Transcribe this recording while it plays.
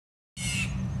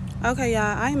Okay,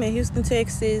 y'all, I'm in Houston,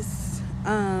 Texas.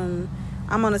 I'm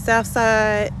on the south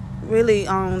side, really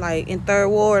on like in Third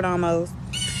Ward almost.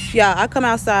 Yeah, I come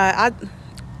outside.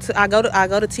 I go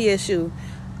to TSU.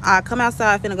 I come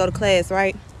outside finna go to class,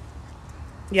 right?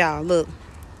 Y'all, look.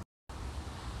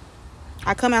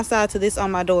 I come outside to this on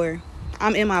my door.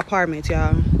 I'm in my apartment,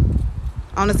 y'all.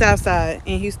 On the south side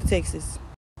in Houston, Texas.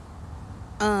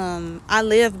 I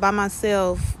live by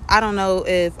myself. I don't know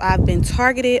if I've been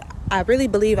targeted. I really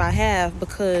believe I have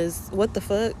because what the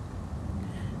fuck?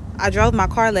 I drove my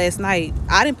car last night.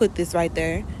 I didn't put this right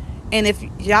there. And if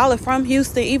y'all are from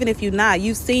Houston, even if you're not,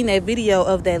 you've seen that video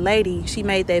of that lady. She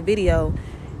made that video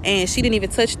and she didn't even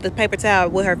touch the paper towel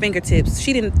with her fingertips.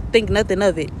 She didn't think nothing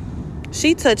of it.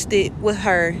 She touched it with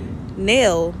her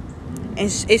nail and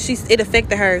it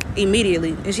affected her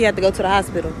immediately and she had to go to the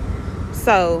hospital.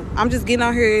 So I'm just getting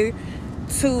on here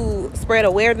to spread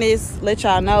awareness, let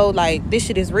y'all know like this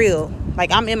shit is real.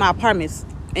 Like I'm in my apartments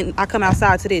and I come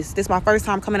outside to this. This is my first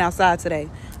time coming outside today.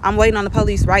 I'm waiting on the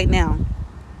police right now.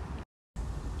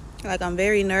 Like I'm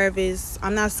very nervous.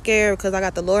 I'm not scared because I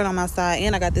got the Lord on my side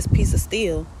and I got this piece of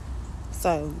steel.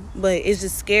 So, but it's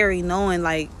just scary knowing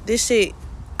like this shit.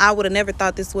 I would have never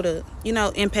thought this would have,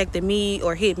 impacted me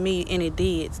or hit me, and it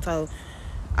did. So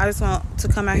I just want to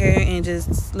come out here and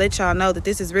just let y'all know that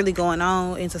this is really going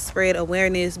on and to spread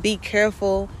awareness. Be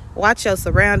careful. Watch your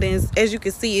surroundings. As you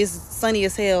can see, it's sunny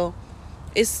as hell.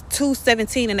 It's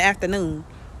 2:17 in the afternoon.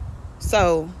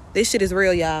 So this shit is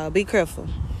real, y'all. Be careful.